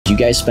you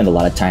guys spend a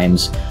lot of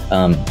times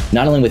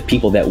not only with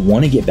people that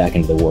want to get back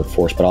into the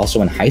workforce, but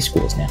also in high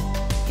schools now.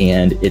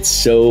 And it's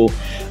so,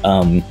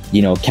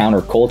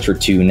 counterculture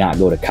to not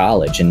go to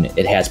college. And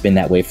it has been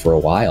that way for a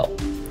while.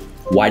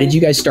 Why did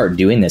you guys start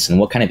doing this? And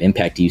what kind of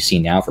impact do you see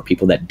now for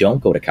people that don't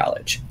go to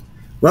college?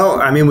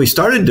 Well, I mean, we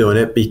started doing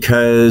it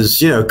because,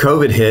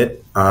 COVID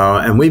hit,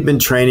 and we've been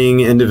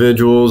training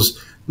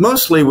individuals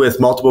mostly with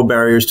multiple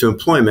barriers to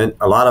employment,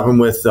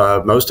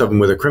 most of them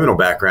with a criminal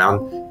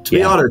background, to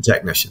be auto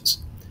technicians.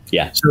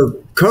 Yeah.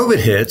 So COVID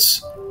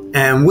hits,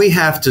 and we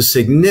have to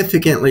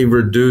significantly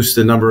reduce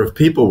the number of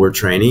people we're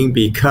training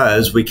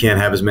because we can't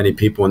have as many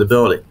people in the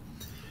building.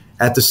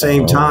 At the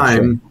same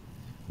time,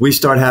 we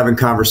start having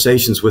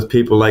conversations with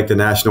people like the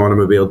National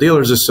Automobile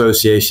Dealers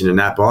Association and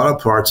Napa Auto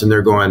Parts, and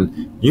they're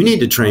going, you need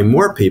to train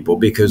more people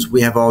because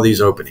we have all these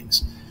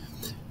openings.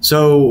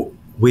 So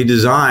we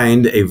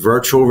designed a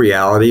virtual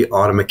reality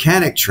auto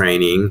mechanic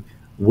training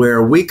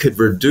where we could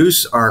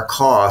reduce our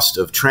cost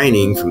of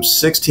training from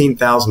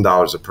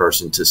 $16,000 a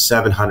person to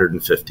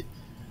 $750.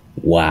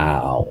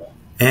 Wow.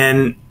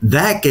 And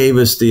that gave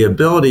us the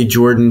ability,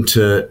 Jordan,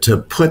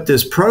 to put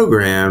this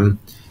program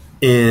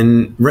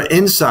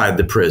inside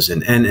the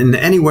prison and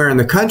anywhere in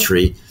the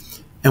country.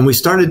 And we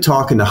started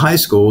talking to high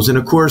schools. And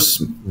of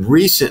course,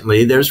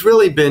 recently, there's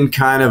really been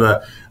kind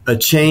of a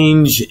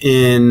change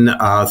in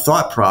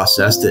thought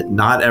process that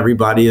not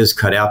everybody is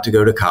cut out to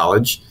go to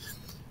college.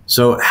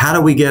 So how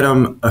do we get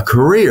them a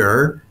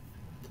career?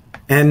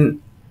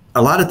 And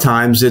a lot of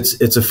times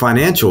it's a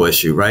financial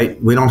issue,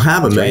 right? We don't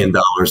have $1 million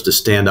to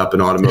stand up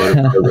an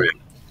automotive program.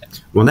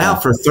 Well, now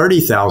for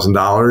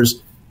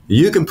 $30,000,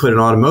 you can put an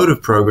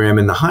automotive program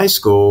in the high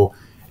school.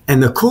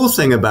 And the cool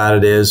thing about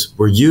it is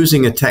we're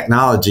using a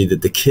technology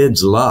that the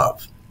kids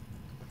love.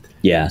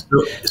 Yeah.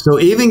 So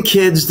even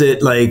kids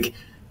that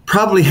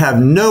probably have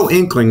no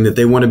inkling that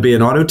they want to be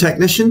an auto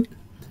technician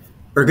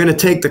are going to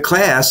take the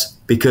class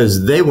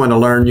because they want to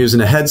learn using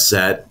a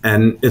headset.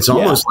 And it's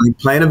almost like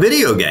playing a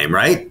video game,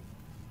 right?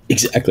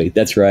 Exactly.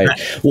 That's right.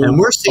 Well, and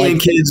we're seeing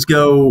kids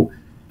go,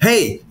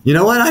 hey, you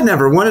know what? I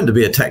never wanted to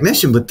be a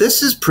technician, but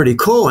this is pretty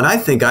cool. And I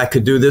think I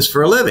could do this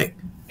for a living.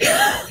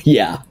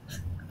 Yeah.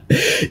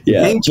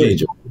 Game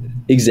changer.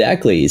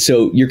 Exactly.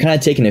 So you're kind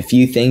of taking a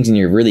few things and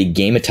you're really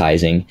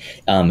gamatizing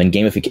and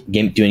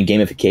doing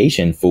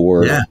gamification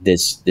for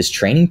this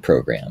training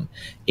program.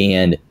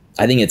 And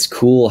I think it's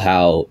cool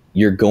how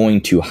you're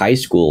going to high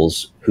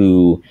schools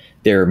who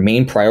their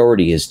main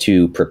priority is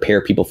to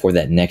prepare people for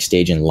that next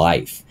stage in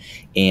life.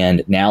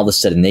 And now all of a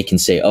sudden they can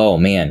say, oh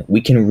man,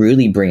 we can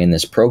really bring in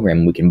this program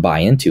and we can buy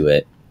into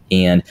it.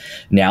 And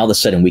now all of a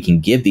sudden we can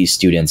give these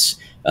students,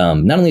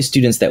 not only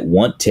students that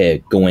want to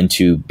go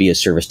into be a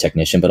service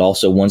technician, but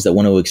also ones that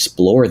want to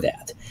explore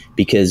that.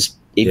 Because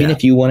even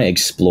if you want to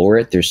explore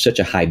it, there's such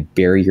a high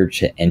barrier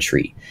to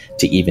entry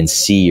to even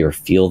see or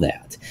feel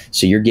that.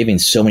 So you're giving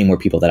so many more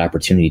people that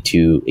opportunity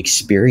to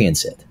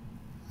experience it.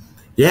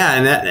 Yeah,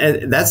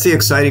 and that's the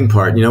exciting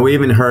part. We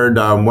even heard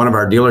one of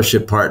our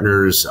dealership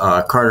partners,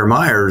 Carter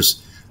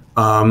Myers,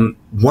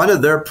 one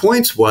of their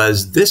points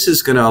was this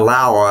is going to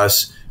allow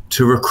us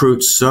to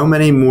recruit so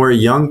many more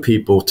young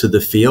people to the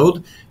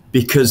field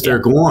because they're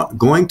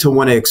going to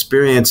want to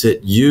experience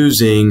it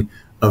using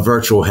a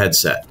virtual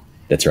headset.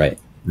 That's right.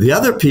 The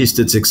other piece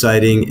that's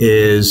exciting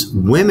is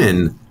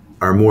women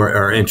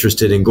are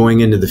interested in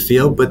going into the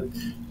field, but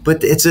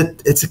it's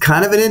a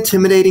kind of an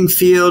intimidating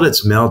field.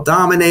 It's male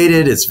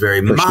dominated. It's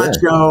very macho.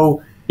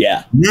 Sure.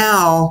 Yeah.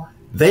 Now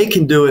they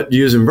can do it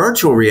using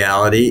virtual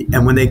reality.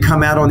 And when they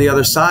come out on the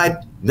other side,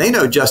 they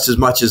know just as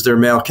much as their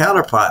male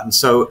counterpart. And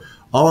so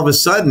all of a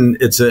sudden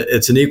it's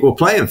an equal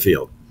playing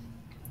field.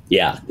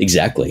 Yeah,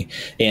 exactly.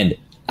 And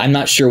I'm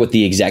not sure what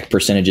the exact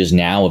percentage is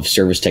now of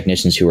service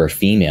technicians who are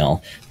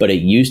female, but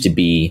it used to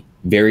be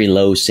very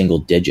low single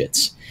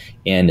digits.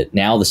 And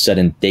now all of a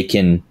sudden they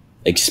can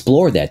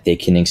explore that. They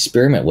can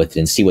experiment with it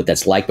and see what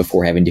that's like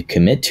before having to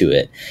commit to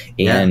it.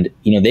 And,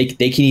 they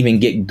can even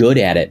get good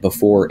at it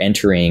before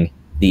entering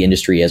the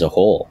industry as a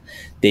whole.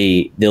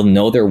 They'll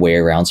know their way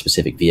around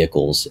specific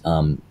vehicles,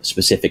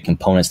 specific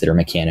components that are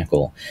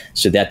mechanical,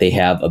 so that they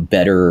have a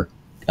better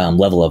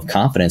level of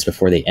confidence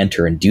before they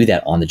enter and do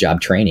that on the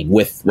job training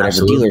with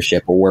whatever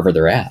dealership or wherever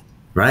they're at.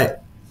 Right.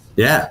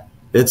 Yeah.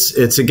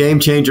 It's a game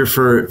changer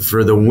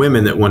for the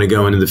women that want to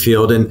go into the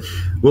field. And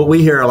what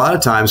we hear a lot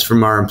of times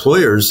from our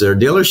employers, their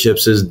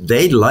dealerships, is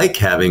they like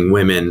having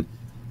women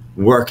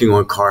working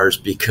on cars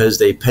because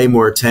they pay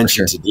more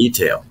attention to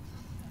detail.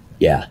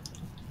 Yeah.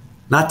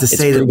 Not to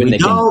say that we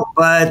don't,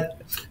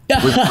 but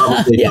we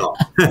probably don't.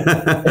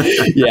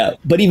 Yeah.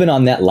 But even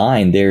on that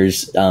line,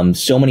 there's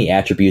so many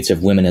attributes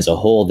of women as a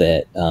whole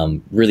that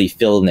really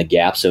fill in the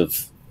gaps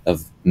of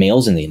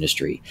males in the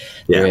industry.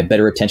 They have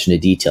better attention to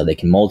detail. They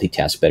can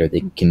multitask better.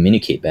 They can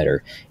communicate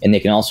better. And they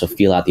can also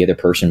feel out the other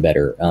person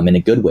better in a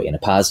good way, in a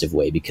positive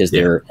way, because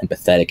they're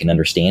empathetic and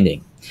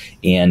understanding.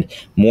 And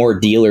more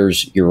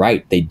dealers, you're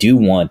right, they do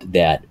want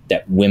that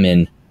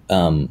women,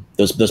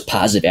 those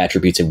positive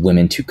attributes of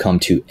women to come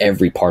to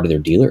every part of their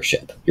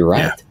dealership. You're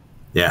right.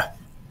 Yeah.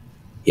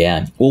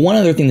 Yeah. Well, one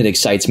other thing that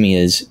excites me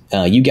is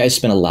you guys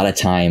spend a lot of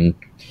time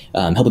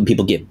helping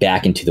people get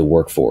back into the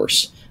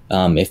workforce.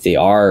 If they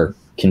are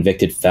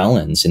convicted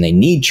felons and they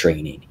need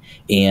training,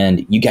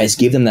 and you guys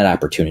give them that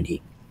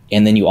opportunity.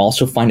 And then you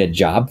also find a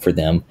job for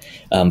them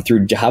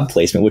through job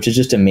placement, which is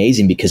just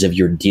amazing because of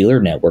your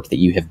dealer network that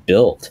you have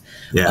built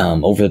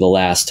over the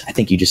last, I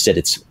think you just said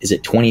is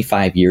it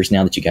 25 years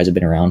now that you guys have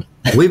been around?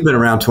 We've been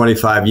around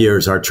 25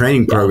 years. Our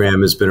training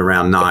program has been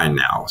around 9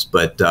 now.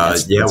 But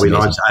that's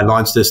I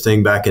launched this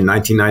thing back in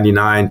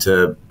 1999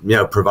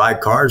 to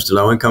provide cars to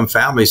low-income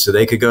families so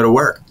they could go to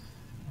work.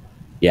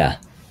 Yeah.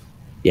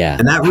 Yeah.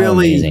 And that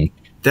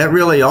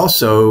really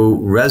also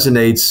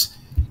resonates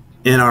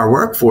in our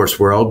workforce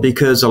world,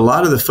 because a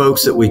lot of the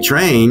folks that we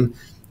train,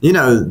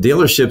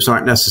 dealerships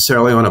aren't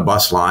necessarily on a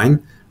bus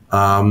line,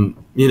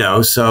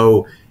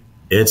 so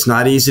it's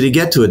not easy to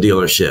get to a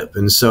dealership.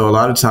 And so a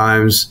lot of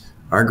times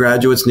our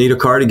graduates need a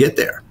car to get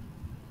there.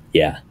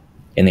 Yeah.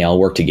 And they all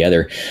work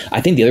together. I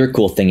think the other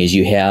cool thing is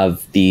you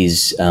have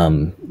these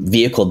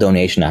vehicle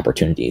donation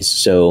opportunities.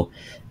 So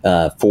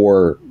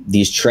for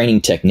these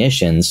training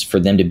technicians, for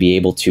them to be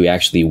able to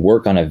actually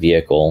work on a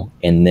vehicle,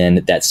 and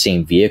then that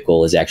same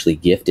vehicle is actually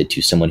gifted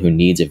to someone who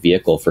needs a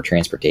vehicle for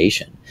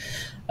transportation.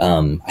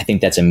 I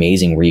think that's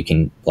amazing, where you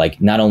can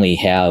not only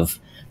have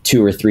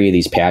 2 or 3 of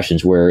these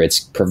passions where it's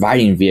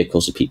providing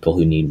vehicles to people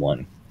who need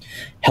one,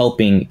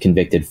 helping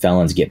convicted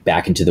felons get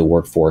back into the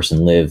workforce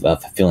and live a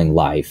fulfilling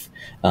life,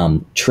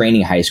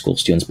 training high school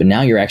students, but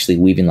now you're actually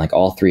weaving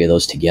all 3 of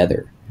those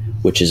together,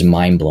 which is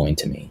mind-blowing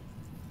to me.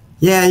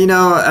 Yeah,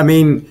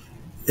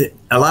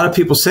 a lot of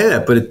people say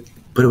that, but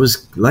it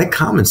was like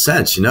common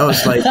sense,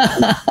 It's like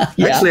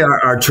actually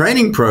our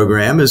training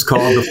program is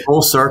called the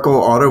Full Circle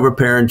Auto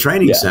Repair and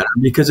Training Center,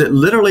 because it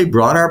literally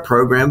brought our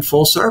program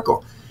full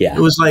circle. Yeah.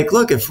 It was like,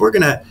 look, if we're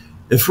gonna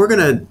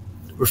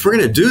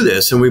do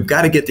this, and we've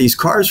got to get these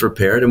cars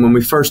repaired, and when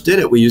we first did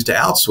it, we used to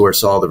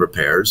outsource all the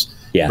repairs,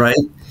 right?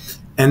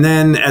 And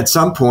then at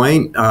some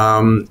point,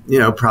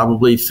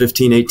 probably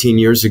 15, 18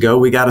 years ago,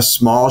 we got a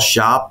small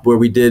shop where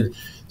we did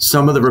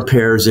some of the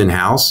repairs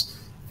in-house.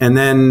 And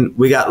then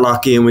we got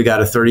lucky and we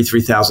got a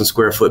 33,000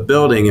 square foot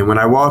building. And when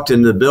I walked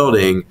into the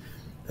building,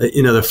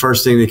 the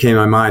first thing that came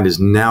to my mind is,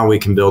 now we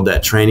can build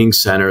that training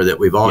center that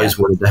we've always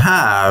wanted to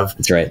have.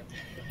 That's right.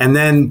 And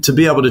then to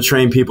be able to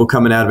train people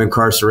coming out of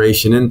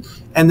incarceration.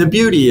 And the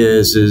beauty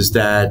is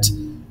that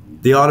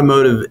the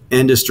automotive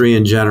industry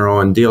in general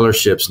and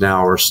dealerships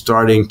now are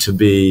starting to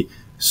be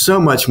so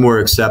much more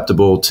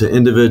acceptable to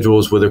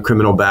individuals with a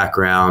criminal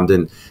background.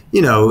 And,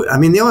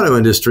 the auto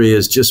industry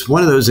is just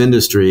one of those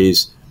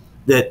industries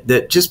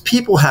that just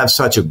people have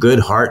such a good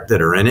heart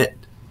that are in it.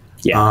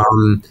 Yeah.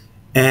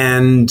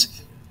 And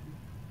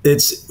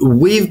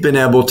we've been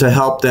able to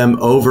help them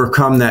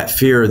overcome that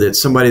fear that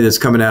somebody that's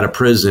coming out of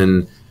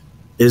prison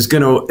is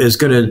going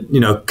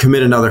to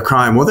commit another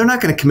crime. Well, they're not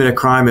going to commit a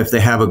crime if they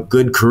have a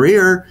good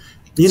career,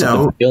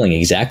 Fulfilling,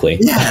 exactly.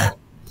 Yeah.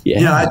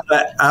 Yeah.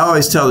 I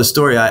always tell the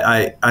story.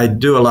 I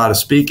do a lot of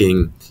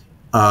speaking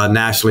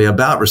nationally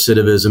about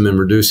recidivism and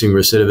reducing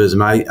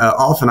recidivism.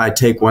 Often I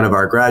take one of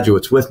our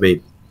graduates with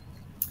me.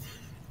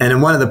 And in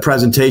one of the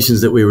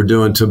presentations that we were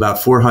doing to about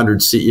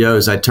 400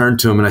 CEOs, I turned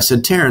to him and I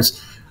said, Terrence,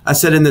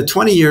 in the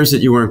 20 years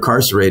that you were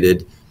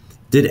incarcerated,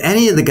 did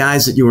any of the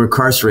guys that you were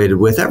incarcerated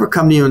with ever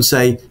come to you and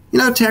say,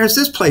 Terrence,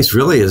 this place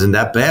really isn't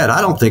that bad.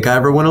 I don't think I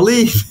ever want to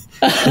leave.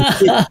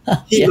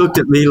 He looked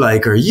at me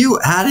like, are you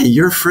out of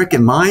your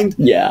freaking mind?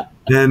 Yeah.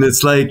 And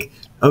it's like,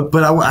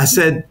 but I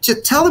said,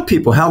 just tell the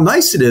people how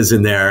nice it is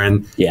in there.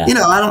 And,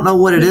 I don't know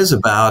what it is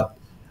about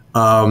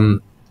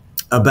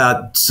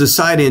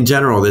society in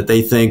general that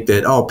they think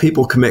that,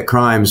 people commit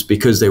crimes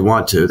because they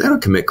want to. They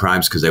don't commit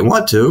crimes because they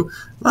want to.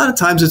 A lot of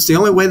times it's the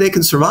only way they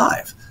can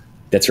survive.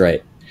 That's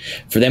right.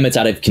 For them, it's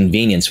out of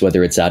convenience,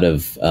 whether it's out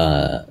of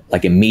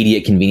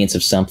immediate convenience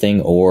of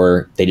something,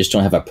 or they just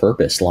don't have a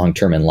purpose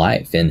long-term in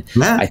life. And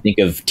I think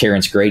of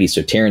Terrence Grady.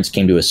 So Terrence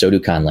came to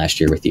ASOTU last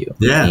year with you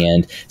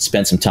and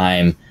spent some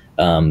time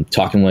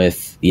talking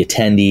with the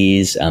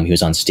attendees. He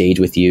was on stage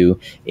with you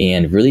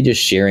and really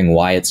just sharing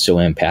why it's so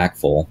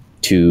impactful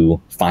to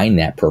find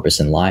that purpose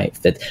in life.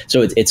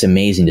 So it's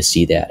amazing to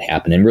see that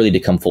happen, and really to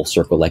come full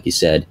circle, like you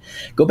said.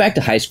 Go back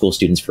to high school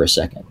students for a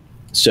second.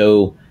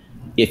 So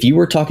if you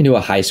were talking to a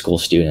high school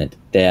student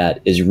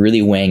that is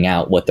really weighing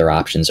out what their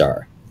options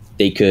are,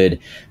 they could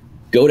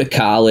go to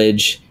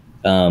college,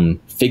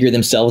 figure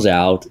themselves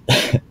out.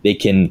 They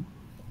can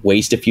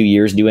waste a few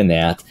years doing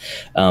that.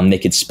 They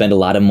could spend a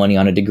lot of money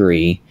on a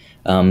degree.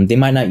 They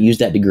might not use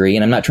that degree.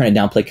 And I'm not trying to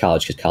downplay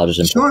college, because college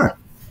is important. Sure.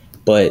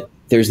 But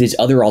there's these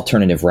other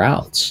alternative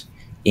routes.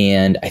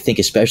 And I think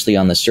especially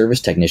on the service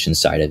technician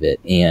side of it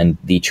and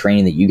the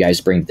training that you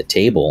guys bring to the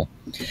table,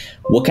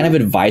 what kind of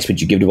advice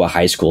would you give to a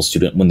high school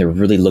student when they're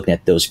really looking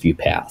at those few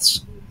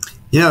paths?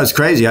 It's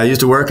crazy. I used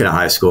to work in a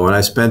high school, and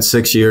I spent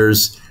 6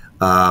 years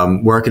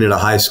working at a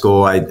high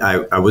school.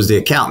 I was the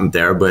accountant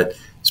there, but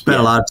spent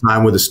a lot of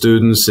time with the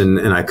students, and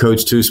I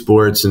coached 2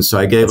 sports. And so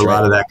I gave a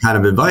lot of that kind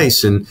of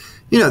advice. And,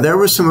 there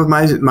were some of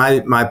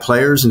my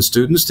players and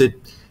students that,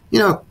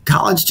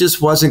 college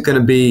just wasn't going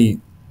to be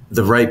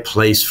the right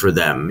place for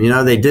them.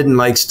 They didn't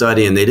like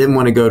studying. They didn't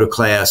want to go to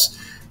class,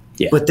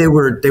 but they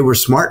were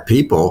smart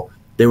people.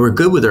 They were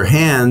good with their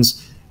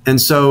hands. And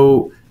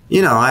so,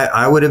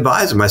 I would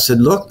advise them. I said,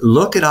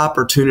 look at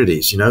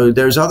opportunities.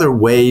 There's other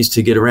ways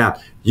to get around.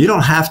 You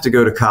don't have to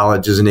go to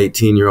college as an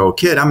 18-year-old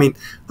kid. I mean,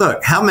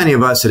 look, how many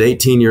of us at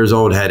 18 years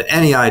old had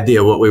any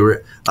idea what we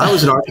were? I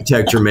was an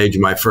architecture major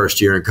my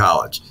first year in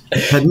college.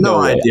 Had no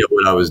idea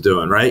what I was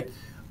doing, right?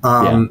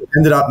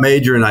 Ended up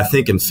majoring, I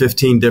think, in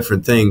 15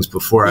 different things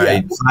before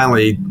I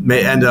finally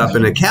ended up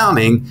in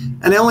accounting.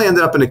 And I only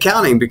ended up in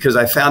accounting because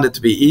I found it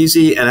to be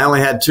easy, and I only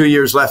had 2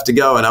 years left to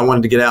go, and I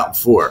wanted to get out in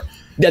 4.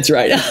 That's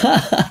right.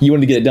 You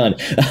wanted to get it done.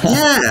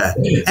 Yeah.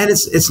 And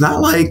it's not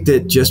like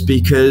that just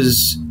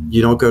because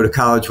you don't go to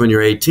college when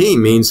you're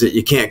 18 means that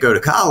you can't go to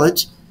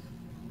college.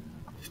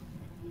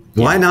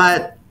 Why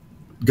not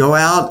go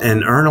out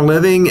and earn a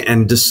living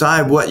and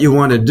decide what you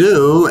want to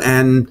do?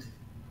 And,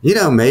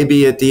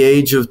 maybe at the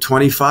age of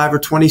 25 or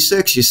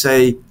 26, you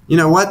say,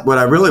 what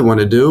I really want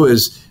to do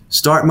is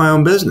start my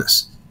own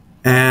business.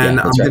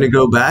 And I'm going to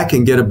go back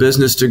and get a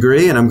business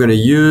degree, and I'm going to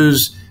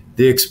use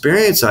the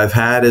experience I've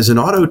had as an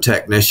auto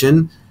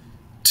technician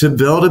to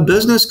build a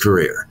business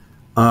career.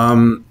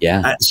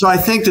 So I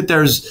think that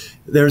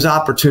there's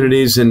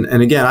opportunities. And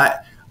again,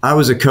 I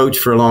was a coach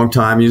for a long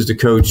time, used to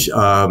coach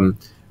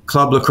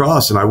club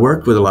lacrosse, and I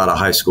worked with a lot of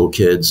high school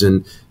kids.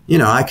 And,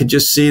 I could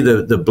just see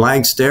the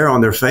blank stare on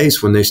their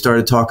face when they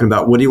started talking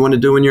about, what do you want to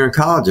do when you're in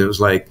college? And it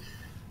was like,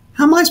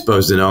 how am I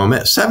supposed to know? I'm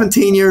at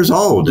 17 years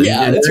old.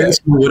 And that's right.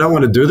 What I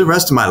want to do the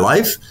rest of my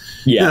life?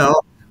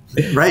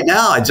 Right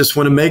now, I just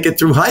want to make it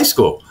through high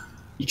school.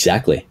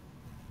 Exactly.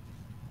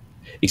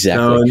 We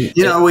have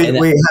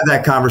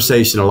that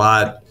conversation a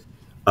lot.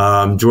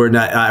 Jordan,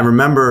 I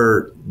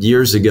remember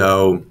years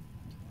ago,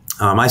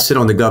 I sit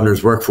on the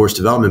governor's workforce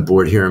development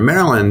board here in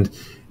Maryland,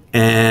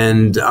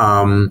 and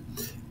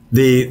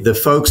the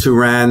folks who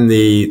ran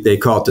they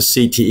call it the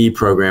CTE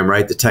program,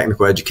 right? The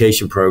technical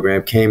education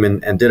program, came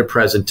in and did a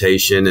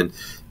presentation and,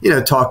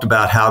 talked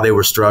about how they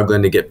were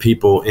struggling to get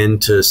people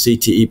into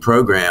CTE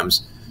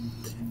programs.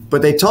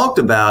 But they talked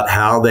about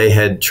how they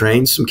had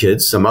trained some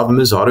kids, some of them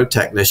as auto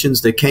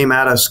technicians, that came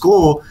out of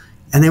school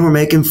and they were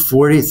making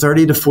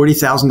 $30,000 to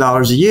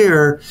 $40,000 a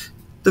year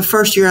the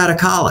first year out of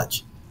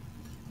college.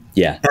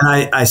 Yeah.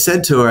 And I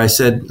said to her, I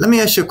said, let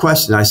me ask you a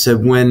question. I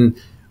said, when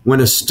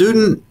a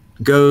student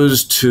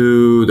goes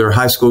to their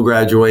high school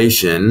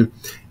graduation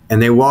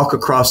and they walk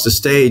across the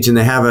stage and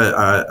they have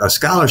a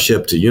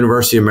scholarship to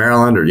University of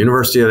Maryland or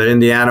University of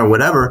Indiana or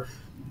whatever,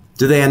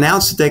 do they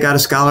announce that they got a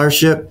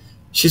scholarship?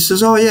 She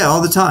says, oh, yeah,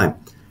 all the time.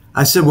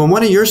 I said, when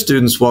one of your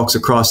students walks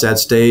across that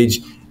stage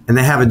and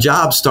they have a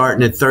job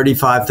starting at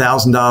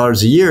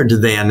 $35,000 a year, do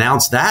they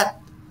announce that?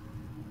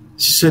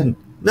 She said,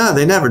 no,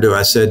 they never do.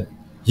 I said,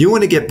 you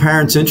want to get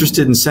parents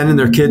interested in sending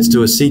their kids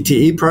to a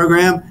CTE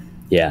program?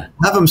 Yeah.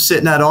 Have them sit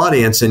in that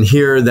audience and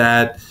hear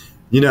that,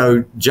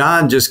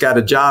 John just got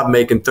a job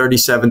making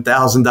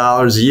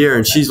 $37,000 a year,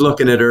 and she's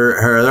looking at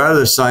her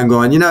other son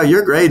going,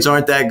 your grades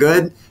aren't that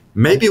good.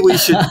 Maybe we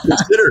should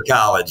consider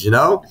college,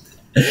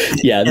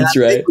 Yeah, that's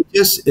right.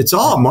 It's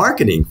all a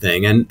marketing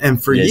thing.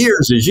 And for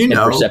years, as you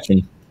know,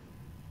 perception.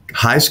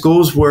 High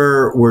schools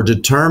were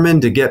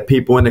determined to get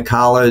people into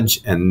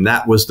college, and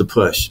that was the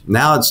push.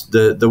 Now it's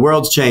the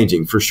world's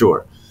changing for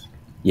sure.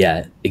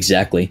 Yeah,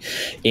 exactly.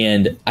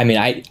 And I mean,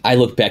 I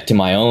look back to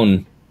my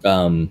own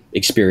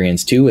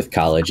experience too with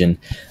college, and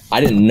I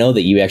didn't know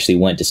that you actually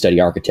went to study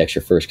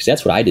architecture first, because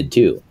that's what I did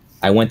too.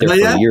 I went there for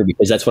a year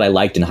because that's what I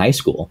liked in high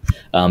school.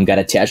 Got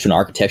attached to an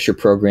architecture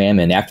program,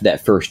 and after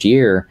that first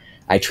year,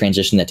 I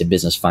transitioned that to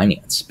business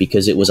finance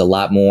because it was a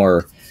lot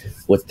more,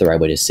 what's the right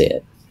way to say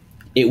it?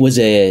 It was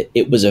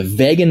a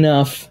vague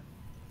enough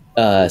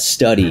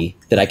study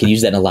that I could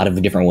use that in a lot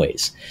of different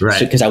ways. Right.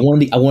 So, because I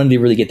wanted to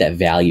really get that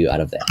value out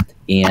of that.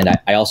 And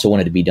I also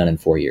wanted to be done in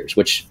 4 years,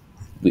 which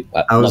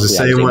I was the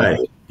same way.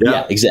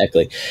 Yeah,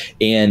 exactly.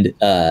 And,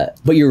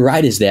 but you're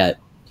right, is that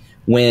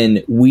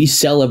when we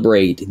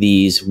celebrate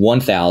these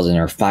 $1,000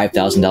 or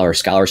 $5,000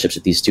 scholarships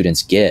that these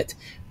students get,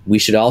 we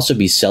should also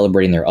be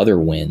celebrating their other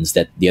wins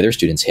that the other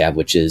students have,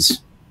 which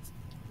is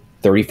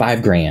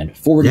 35 grand,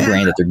 40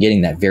 grand that they're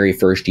getting that very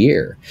first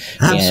year.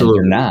 Absolutely.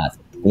 And they're not.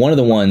 One of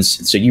the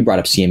ones, so you brought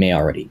up CMA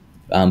already,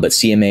 but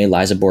CMA,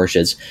 Liza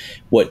Borch's,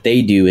 what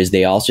they do is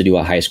they also do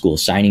a high school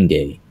signing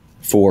day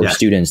for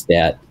students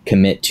that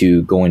commit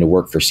to going to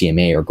work for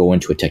CMA or go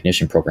into a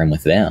technician program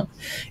with them.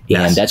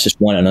 And that's just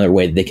another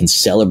way that they can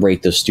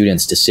celebrate those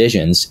students'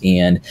 decisions.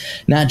 And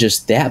not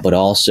just that, but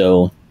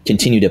also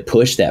continue to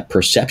push that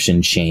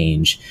perception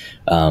change,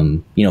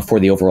 for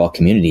the overall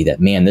community that,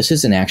 man, this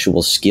is an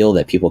actual skill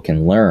that people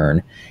can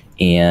learn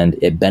and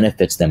it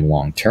benefits them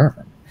long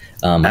term.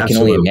 I can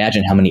only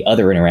imagine how many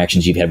other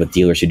interactions you've had with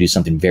dealers who do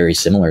something very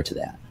similar to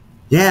that.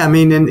 Yeah, I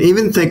mean, and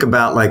even think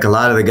about like a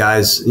lot of the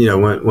guys,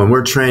 when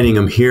we're training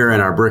them here in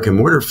our brick and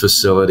mortar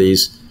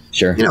facilities,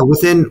 sure,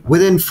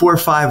 within 4 or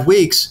 5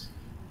 weeks,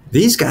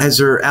 these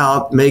guys are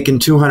out making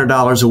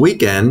 $200 a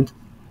weekend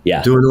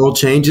doing oil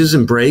changes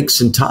and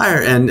brakes and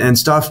tire and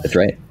stuff. That's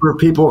right. For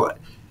people,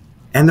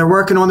 and they're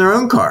working on their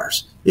own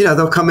cars.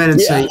 They'll come in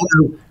and say,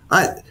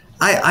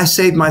 I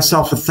saved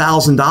myself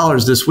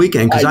 $1,000 this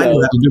weekend because I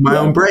knew how to do my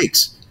own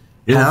brakes.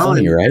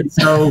 Funny, right?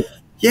 So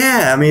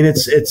I mean,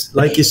 it's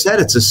like you said,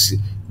 this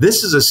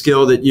is a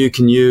skill that you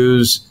can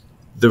use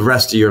the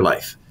rest of your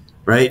life,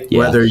 right? Yeah.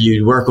 Whether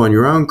you work on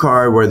your own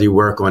car, whether you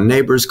work on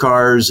neighbors'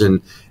 cars,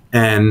 and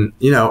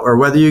or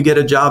whether you get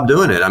a job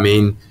doing it. I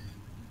mean,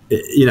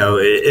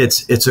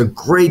 it's a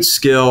great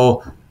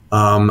skill.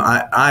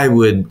 I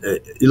would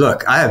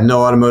look. I have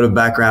no automotive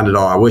background at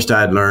all. I wished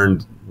I had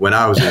learned when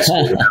I was in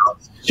school.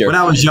 Sure. When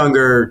I was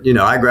younger,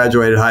 I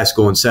graduated high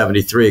school in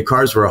 ’73.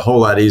 Cars were a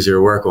whole lot easier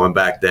to work on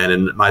back then,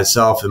 and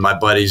myself and my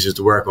buddies used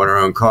to work on our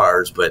own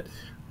cars, but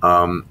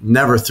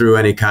never through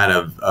any kind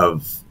of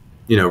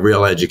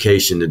real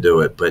education to do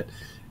it. But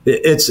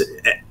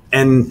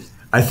and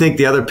I think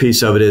the other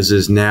piece of it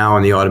is now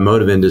in the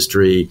automotive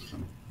industry,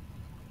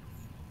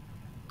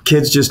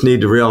 kids just need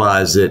to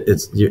realize that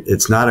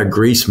it's not a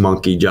grease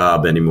monkey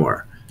job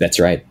anymore. That's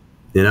right.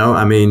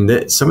 I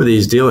mean, some of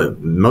these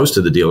most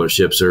of the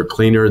dealerships are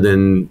cleaner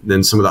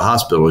than some of the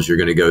hospitals you're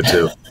going to go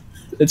to.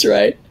 That's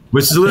right.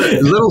 Which is a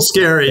little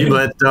scary,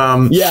 but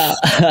yeah.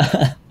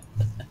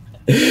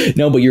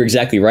 No, but you're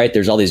exactly right.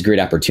 There's all these great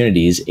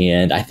opportunities,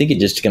 and I think it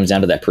just comes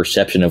down to that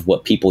perception of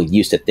what people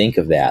used to think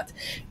of that.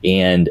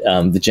 And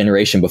the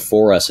generation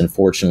before us,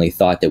 unfortunately,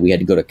 thought that we had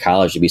to go to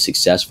college to be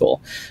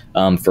successful.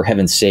 For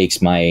heaven's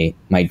sakes, my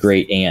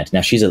great aunt.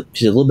 Now she's a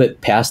little bit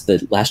past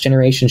the last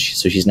generation,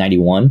 so she's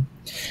 91.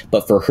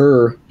 But for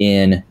her,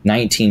 in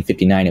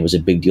 1959, it was a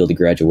big deal to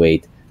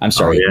graduate. I'm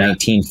sorry,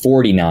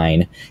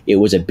 1949, it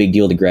was a big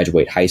deal to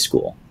graduate high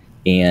school.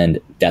 And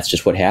that's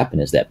just what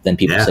happened, is that then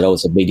people said, oh,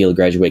 it's a big deal to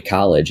graduate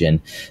college.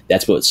 And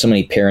that's what so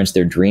many parents,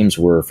 their dreams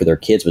were for their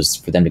kids, was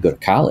for them to go to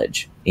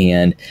college.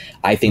 And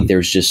I think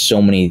there's just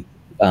so many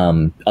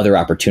other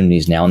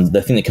opportunities now. And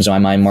the thing that comes to my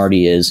mind,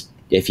 Marty, is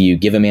if you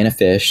give a man a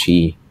fish,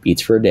 he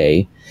eats for a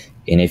day.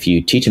 And if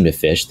you teach him to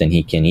fish, then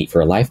he can eat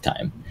for a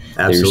lifetime.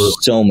 Absolutely.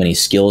 There's so many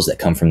skills that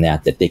come from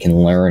that they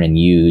can learn and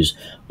use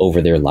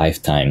over their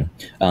lifetime.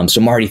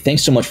 So Marty,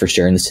 thanks so much for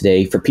sharing this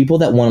today. For people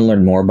that want to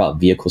learn more about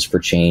Vehicles for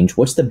Change,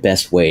 what's the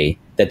best way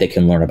that they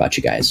can learn about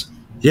you guys?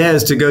 Yeah,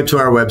 is to go to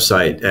our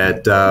website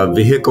at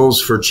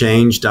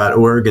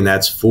vehiclesforchange.org, and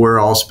that's four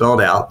all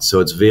spelled out. So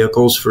it's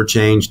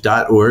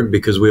vehiclesforchange.org,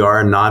 because we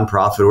are a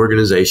nonprofit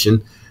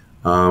organization.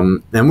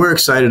 And we're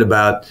excited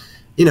about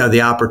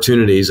the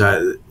opportunities.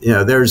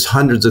 There's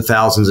hundreds of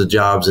thousands of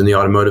jobs in the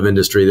automotive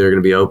industry that are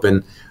going to be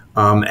open.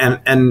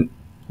 And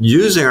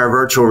using our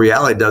virtual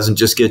reality doesn't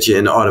just get you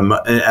in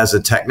as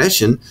a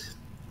technician.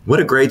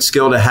 What a great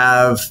skill to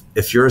have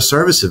if you're a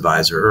service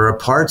advisor or a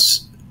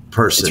parts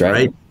person,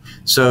 right?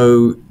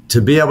 So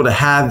to be able to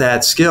have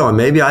that skill, and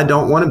maybe I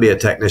don't want to be a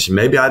technician.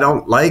 Maybe I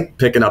don't like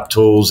picking up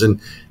tools,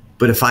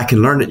 but if I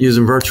can learn it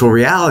using virtual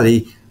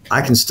reality,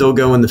 I can still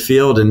go in the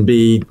field and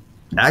be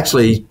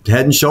actually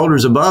head and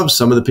shoulders above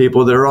some of the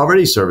people that are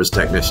already service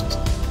technicians.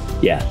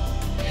 Yeah,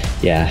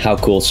 how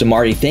cool. So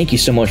Marty, thank you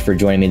so much for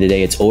joining me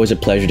today. It's always a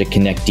pleasure to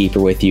connect deeper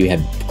with you,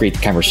 have great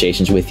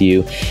conversations with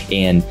you,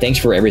 and thanks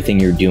for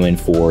everything you're doing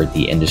for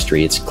the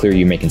industry. It's clear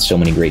you're making so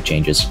many great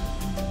changes.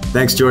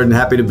 Thanks, Jordan.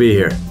 Happy to be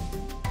here.